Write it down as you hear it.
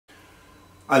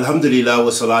Alhamdulillah wa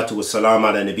salatu wa salam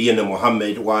ala nabiyyina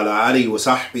Muhammad wa ala alihi wa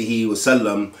sahbihi wa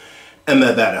sallam.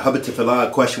 Amma ba'da. Habatifillah,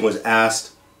 a question was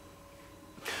asked.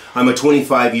 I'm a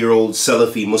 25-year-old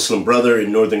Salafi Muslim brother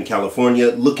in Northern California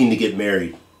looking to get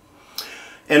married.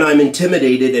 And I'm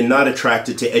intimidated and not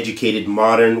attracted to educated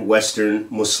modern Western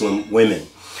Muslim women.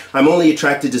 I'm only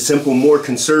attracted to simple, more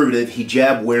conservative,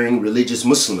 hijab-wearing religious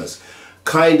Muslims,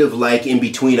 kind of like in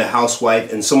between a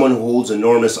housewife and someone who holds a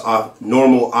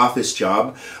normal office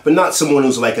job, but not someone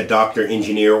who's like a doctor,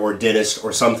 engineer, or dentist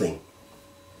or something.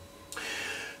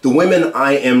 The women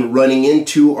I am running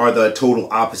into are the total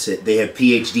opposite. They have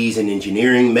PhDs in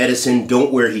engineering, medicine,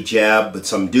 don't wear hijab, but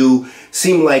some do.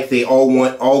 Seem like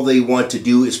all they want to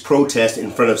do is protest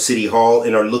in front of City Hall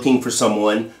and are looking for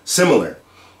someone similar.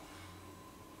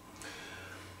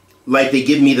 Like they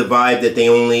give me the vibe that they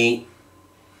only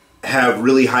have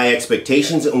really high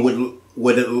expectations and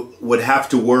would have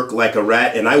to work like a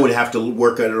rat, and I would have to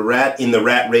work like a rat in the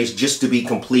rat race just to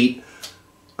compete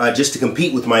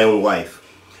with my own wife.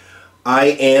 I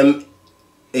am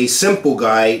a simple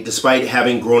guy despite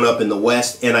having grown up in the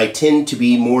West, and I tend to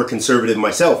be more conservative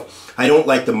myself. I don't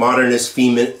like the modernist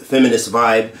feminist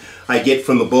vibe I get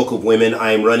from the bulk of women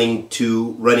I am running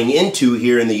into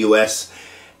here in the US,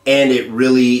 and it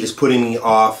really is putting me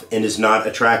off and is not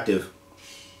attractive.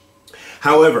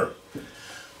 However,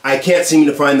 I can't seem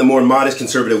to find the more modest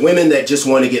conservative women that just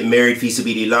want to get married fi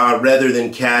sabilillah rather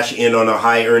than cash in on a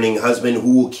high-earning husband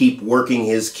who will keep working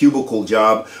his cubicle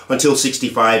job until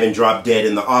 65 and drop dead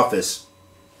in the office.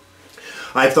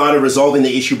 I've thought of resolving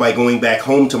the issue by going back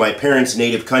home to my parents'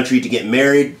 native country to get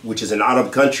married, which is an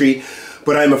Arab country,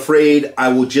 but I'm afraid I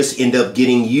will just end up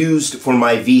getting used for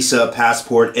my visa,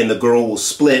 passport, and the girl will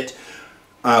split,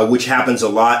 which happens a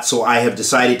lot, so I have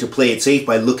decided to play it safe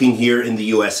by looking here in the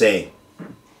USA.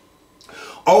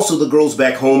 Also, the girls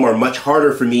back home are much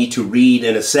harder for me to read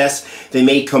and assess. They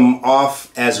may come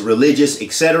off as religious,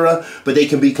 etc., but they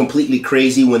can be completely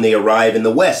crazy when they arrive in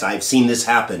the West. I've seen this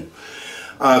happen.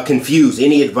 Confused.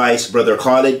 Any advice, Brother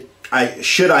Khalid?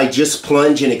 Should I just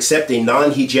plunge and accept a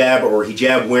non-hijab or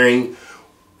hijab-wearing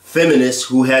feminist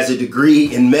who has a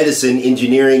degree in medicine,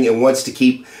 engineering, and wants to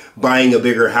keep buying a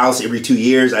bigger house every 2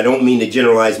 years? I don't mean to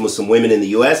generalize Muslim women in the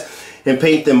US and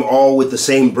paint them all with the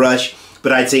same brush,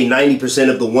 but I'd say 90%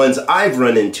 of the ones I've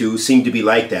run into seem to be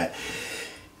like that.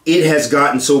 It has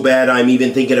gotten so bad I'm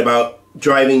even thinking about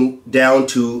driving down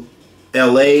to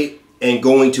LA and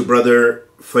going to Brother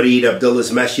Farid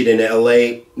Abdullah's masjid in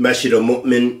LA, Masjid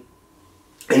al-Mu'min,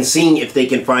 and seeing if they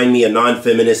can find me a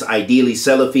non-feminist, ideally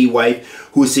Salafi wife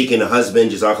who is seeking a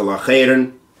husband, Jazakallah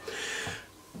khairan.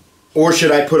 Or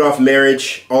should I put off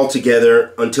marriage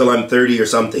altogether until I'm 30 or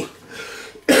something?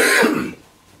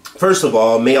 First of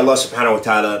all, may Allah subhanahu wa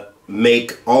ta'ala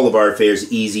make all of our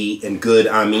affairs easy and good.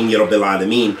 Ameen, Ya Rabbil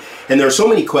Alameen. And there are so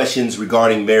many questions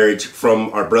regarding marriage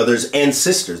from our brothers and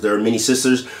sisters. There are many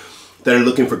sisters that are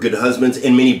looking for good husbands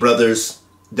and many brothers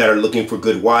that are looking for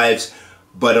good wives.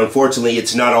 But unfortunately,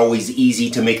 it's not always easy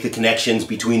to make the connections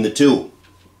between the two.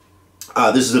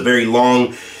 This is a very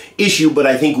long issue, but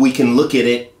I think we can look at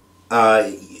it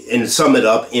and sum it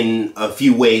up in a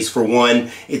few ways. For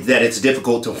one, that it's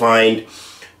difficult to find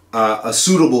a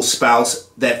suitable spouse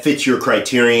that fits your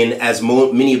criterion, as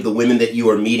many of the women that you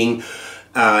are meeting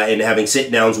and having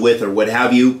sit-downs with or what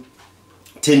have you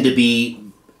tend to be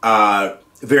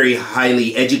very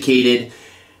highly educated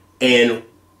and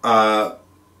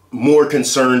more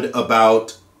concerned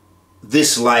about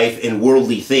this life and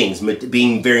worldly things,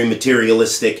 being very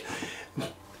materialistic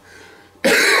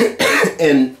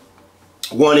and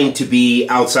wanting to be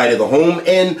outside of the home.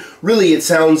 And really, it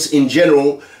sounds in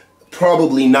general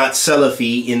probably not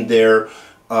Salafi in their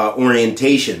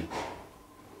orientation.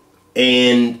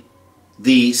 And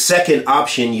the second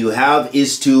option you have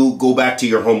is to go back to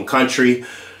your home country.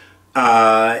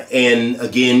 And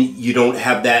again, you don't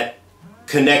have that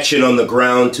connection on the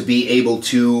ground to be able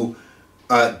to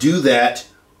do that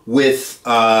with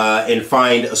and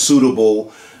find a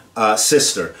suitable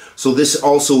sister. So this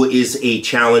also is a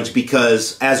challenge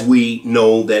because, as we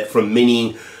know that from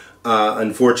many,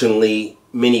 unfortunately,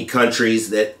 many countries,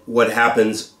 that what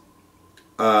happens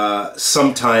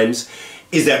sometimes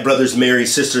is that brothers marry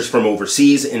sisters from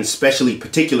overseas, and especially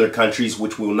particular countries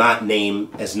which we'll not name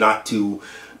as not to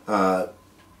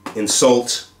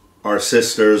insult our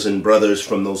sisters and brothers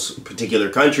from those particular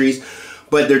countries.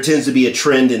 But there tends to be a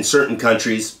trend in certain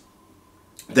countries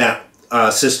that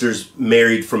sisters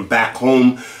married from back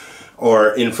home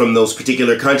or from those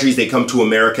particular countries, they come to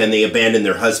America and they abandon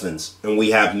their husbands. And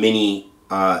we have many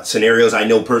scenarios. I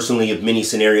know personally of many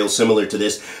scenarios similar to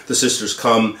this. The sisters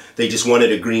come, they just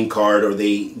wanted a green card, or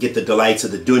they get the delights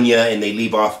of the dunya, and they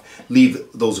leave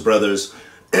those brothers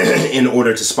in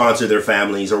order to sponsor their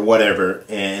families or whatever,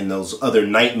 and those other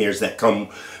nightmares that come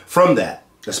from that,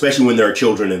 especially when there are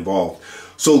children involved.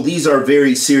 So these are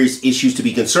very serious issues to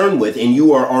be concerned with, and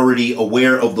you are already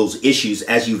aware of those issues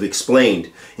as you've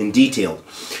explained in detail.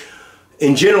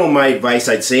 In general, my advice,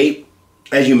 I'd say,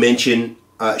 as you mentioned,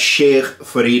 Sheikh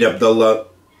Farid Abdullah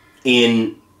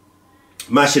in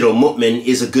Masjid al-Mu'min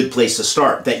is a good place to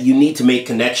start. That you need to make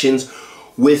connections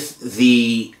with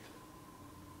the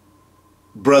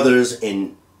brothers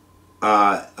and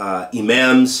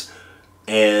imams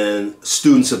and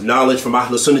students of knowledge from Ahl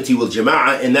Sunnati wal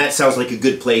Jama'ah, and that sounds like a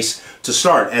good place to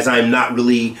start, as I'm not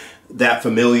really that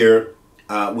familiar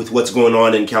with what's going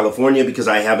on in California, because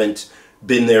I haven't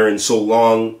been there in so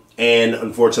long, and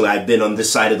unfortunately I've been on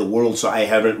this side of the world, so I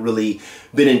haven't really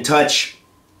been in touch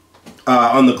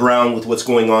on the ground with what's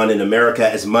going on in America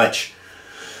as much.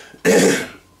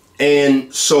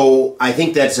 And so I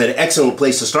think that's an excellent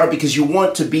place to start, because you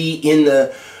want to be in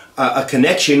a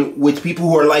connection with people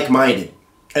who are like-minded.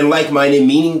 And like-minded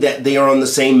meaning that they are on the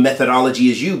same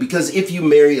methodology as you. Because if you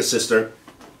marry a sister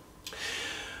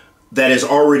that is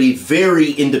already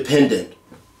very independent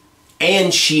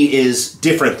and she is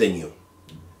different than you,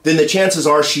 then the chances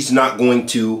are she's not going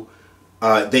to,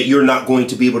 that you're not going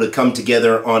to be able to come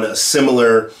together on a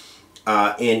similar,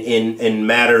 in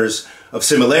matters of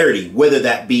similarity, whether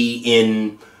that be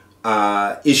in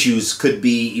issues, could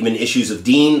be even issues of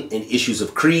deen and issues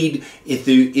of creed,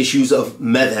 issues of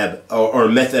madhab or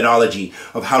methodology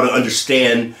of how to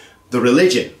understand the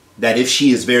religion. That if she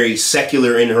is very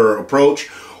secular in her approach,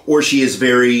 or she is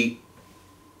very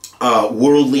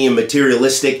worldly and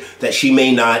materialistic, that she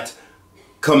may not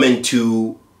come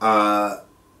into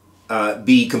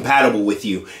be compatible with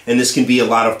you, and this can be a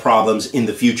lot of problems in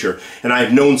the future. And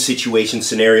I've known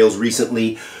scenarios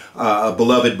recently. A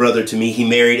beloved brother to me, he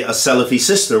married a Salafi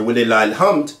sister, walillah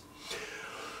alhamd,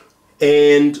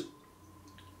 and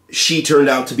she turned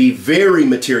out to be very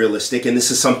materialistic, and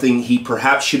this is something he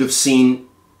perhaps should have seen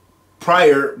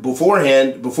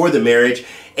beforehand, before the marriage,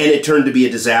 and it turned to be a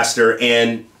disaster,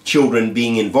 and children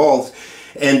being involved.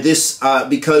 And this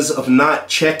because of not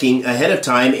checking ahead of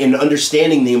time and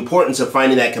understanding the importance of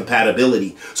finding that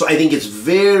compatibility. So I think it's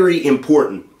very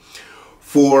important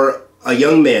for a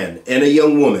young man and a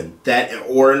young woman,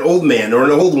 or an old man or an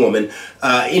old woman,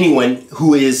 anyone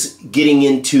who is getting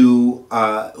into,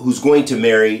 who's going to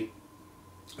marry,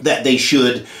 that they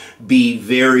should be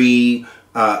very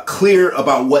clear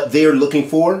about what they're looking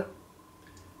for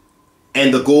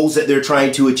and the goals that they're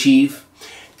trying to achieve.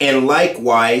 And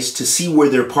likewise, to see where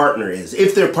their partner is.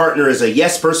 If their partner is a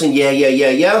yes person,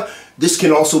 yeah, this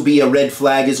can also be a red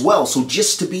flag as well. So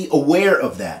just to be aware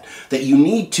of that you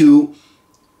need to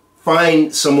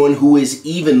find someone who is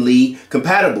evenly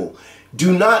compatible.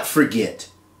 Do not forget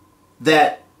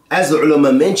that, as the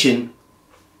ulama mentioned,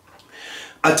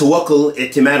 at-tawakkul,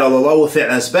 i'timad ala Allah wa fi'l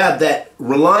asbab, that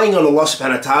relying on Allah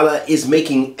subhanahu wa ta'ala is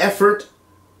making effort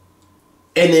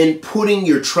and then putting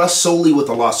your trust solely with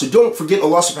Allah. So don't forget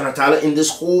Allah subhanahu wa ta'ala in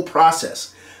this whole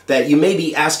process. That you may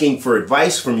be asking for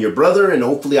advice from your brother, and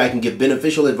hopefully I can give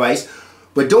beneficial advice,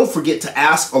 but don't forget to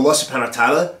ask Allah subhanahu wa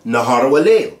ta'ala nahar wa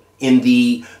layl, in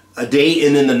the day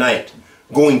and in the night,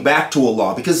 going back to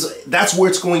Allah, because that's where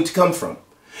it's going to come from.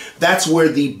 That's where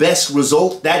the best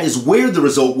result, that is where the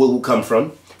result will come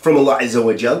from Allah Azza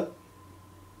wa Jal.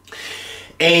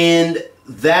 And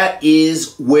that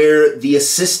is where the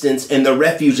assistance and the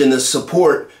refuge and the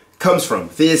support comes from.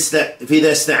 If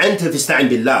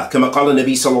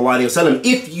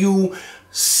you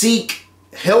seek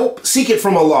help, seek it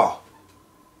from Allah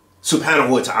subhanahu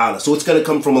wa ta'ala. So it's going to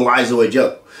come from Allah Azza wa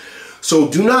Jal. So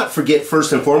do not forget,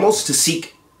 first and foremost, to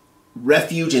seek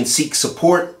refuge and seek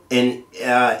support and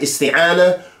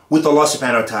isti'ana with Allah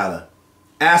subhanahu wa ta'ala.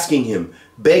 Asking Him,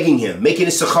 begging Him, making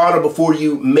istikhara before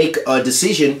you make a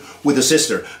decision with a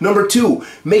sister. Number two,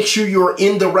 make sure you're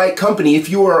in the right company. If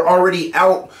you are already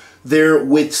out there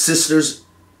with sisters,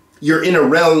 you're in a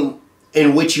realm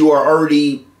in which you are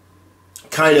already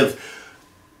kind of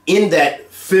in that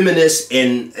feminist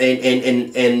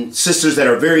and sisters that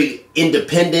are very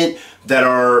independent, that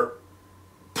are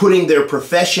putting their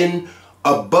profession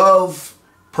above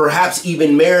perhaps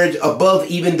even marriage, above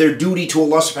even their duty to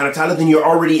Allah subhanahu wa ta'ala, then you're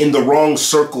already in the wrong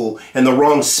circle and the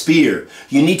wrong sphere.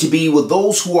 You need to be with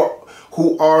those who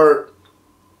are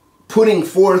putting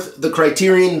forth the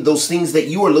criterion, those things that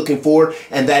you are looking for,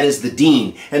 and that is the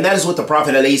deen. And that is what the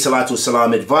Prophet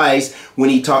ﷺ advised when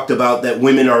he talked about that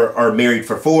women are married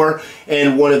for 4.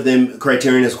 And one of them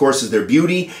criterion, of course, is their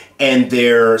beauty and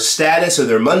their status or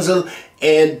their manzil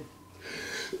and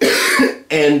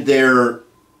and their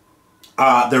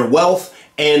wealth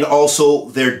and also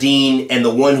their deen. And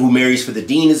the one who marries for the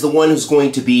deen is the one who's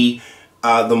going to be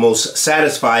the most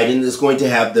satisfied and is going to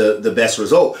have the best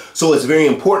result. So it's very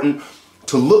important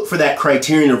to look for that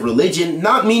criterion of religion,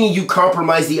 not meaning you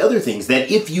compromise the other things.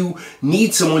 That if you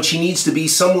need someone, she needs to be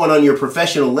someone on your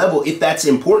professional level. If that's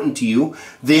important to you,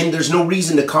 then there's no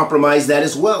reason to compromise that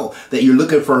as well. That you're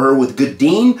looking for her with good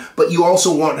deen, but you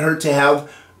also want her to have,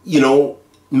 you know,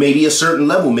 maybe a certain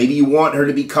level. Maybe you want her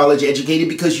to be college educated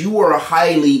because you are a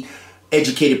highly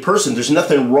educated person. There's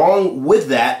nothing wrong with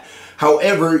that.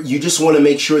 However, you just want to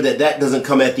make sure that that doesn't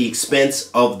come at the expense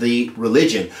of the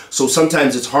religion. So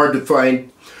sometimes it's hard to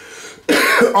find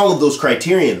all of those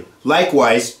criterion.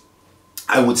 Likewise,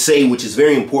 I would say, which is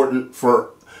very important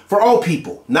for all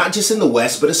people, not just in the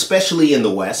West, but especially in the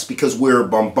West, because we're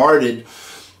bombarded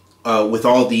with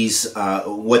all these,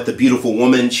 what the beautiful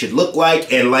woman should look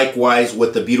like, and likewise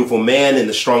what the beautiful man and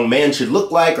the strong man should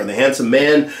look like, or the handsome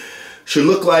man should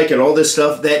look like, and all this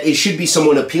stuff, that it should be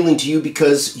someone appealing to you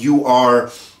because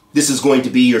this is going to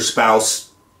be your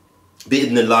spouse,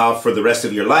 bi'idhnillah, for the rest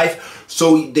of your life.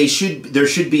 So there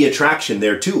should be attraction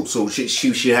there too. So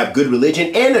she should have good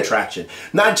religion and attraction.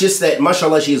 Not just that,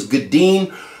 mashallah, she has good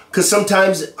deen, because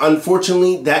sometimes,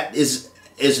 unfortunately, that is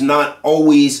not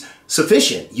always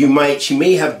sufficient. She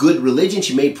may have good religion,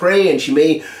 she may pray, and she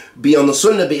may be on the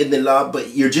sunnah bi'idhnillah, but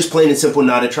you're just plain and simple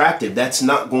not attractive. That's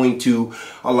not going to,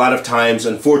 a lot of times,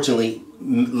 unfortunately,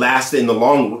 last in the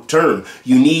long term.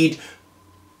 You need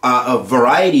a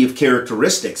variety of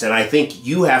characteristics, and I think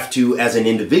you have to, as an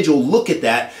individual, look at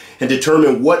that and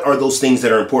determine what are those things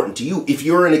that are important to you. If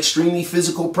you're an extremely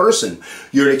physical person,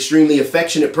 you're an extremely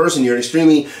affectionate person, you're an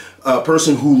extremely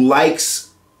person who likes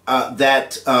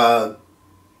the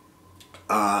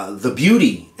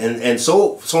beauty and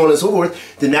so on and so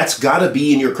forth, then that's got to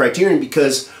be in your criterion,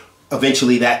 because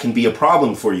eventually that can be a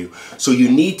problem for you. So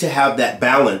you need to have that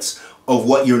balance of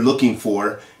what you're looking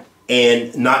for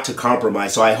and not to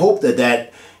compromise. So I hope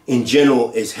that in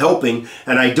general is helping.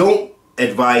 And I don't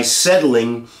advise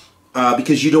settling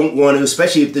because you don't want to,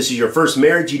 especially if this is your first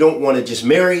marriage, you don't want to just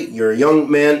marry. You're a young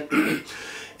man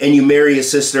and you marry a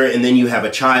sister and then you have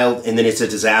a child and then it's a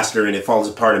disaster and it falls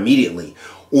apart immediately.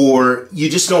 Or you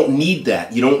just don't need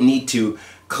that. You don't need to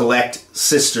collect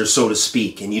sisters, so to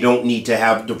speak, and you don't need to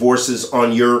have divorces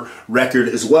on your record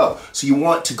as well. So you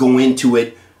want to go into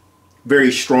it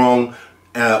very strong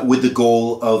with the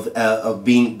goal of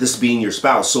being your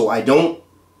spouse. So I don't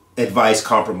advise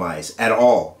compromise at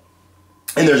all.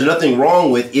 And there's nothing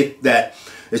wrong with if that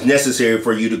is necessary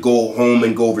for you to go home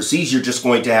and go overseas. You're just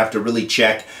going to have to really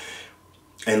check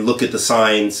and look at the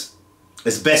signs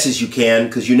as best as you can,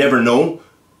 because you never know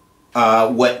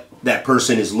what that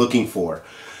person is looking for.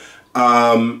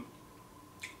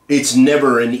 It's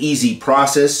never an easy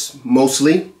process,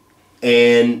 mostly.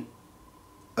 And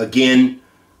again,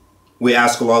 we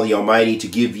ask Allah the Almighty to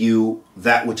give you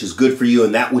that which is good for you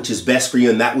and that which is best for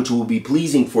you and that which will be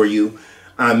pleasing for you.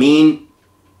 Ameen.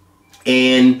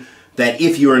 And that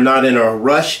if you are not in a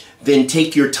rush, then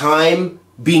take your time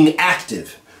being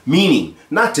active. Meaning,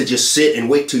 not to just sit and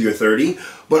wait till you're 30,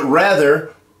 but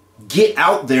rather get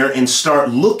out there and start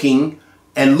looking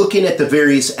at the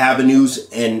various avenues,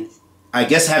 and I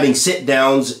guess having sit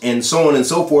downs and so on and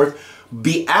so forth.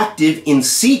 Be active in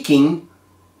seeking,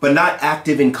 but not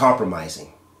active in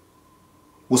compromising.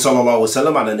 Wa sallallahu wa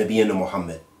sallam ala nabiyyina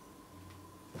Muhammad.